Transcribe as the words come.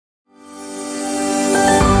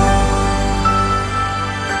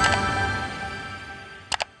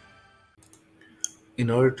In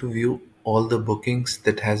order to view all the bookings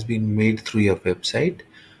that has been made through your website,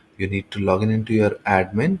 you need to log in into your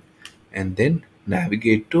admin and then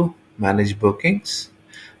navigate to manage bookings,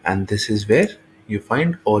 and this is where you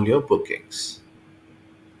find all your bookings.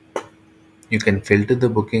 You can filter the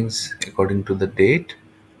bookings according to the date,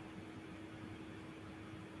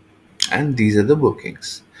 and these are the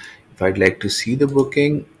bookings. If I'd like to see the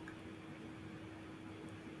booking,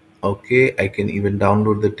 okay, I can even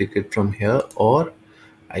download the ticket from here, or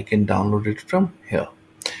I can download it from here.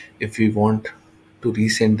 If we want to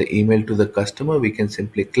resend the email to the customer, we can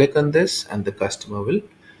simply click on this and the customer will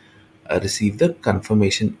receive the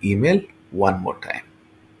confirmation email one more time.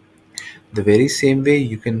 The very same way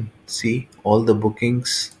you can see all the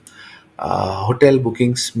bookings, hotel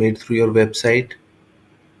bookings made through your website.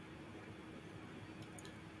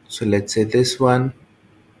 So let's say this one.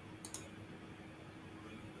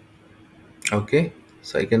 Okay,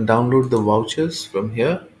 so I can download the vouchers from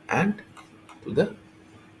here and to the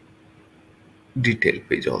detail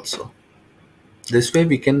page also. This way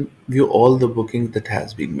we can view all the bookings that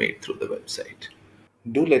has been made through the website.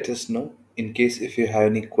 Do let us know in case if you have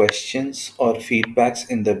any questions or feedbacks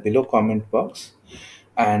in the below comment box,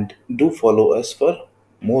 and do follow us for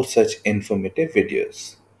more such informative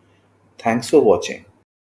videos. Thanks for watching.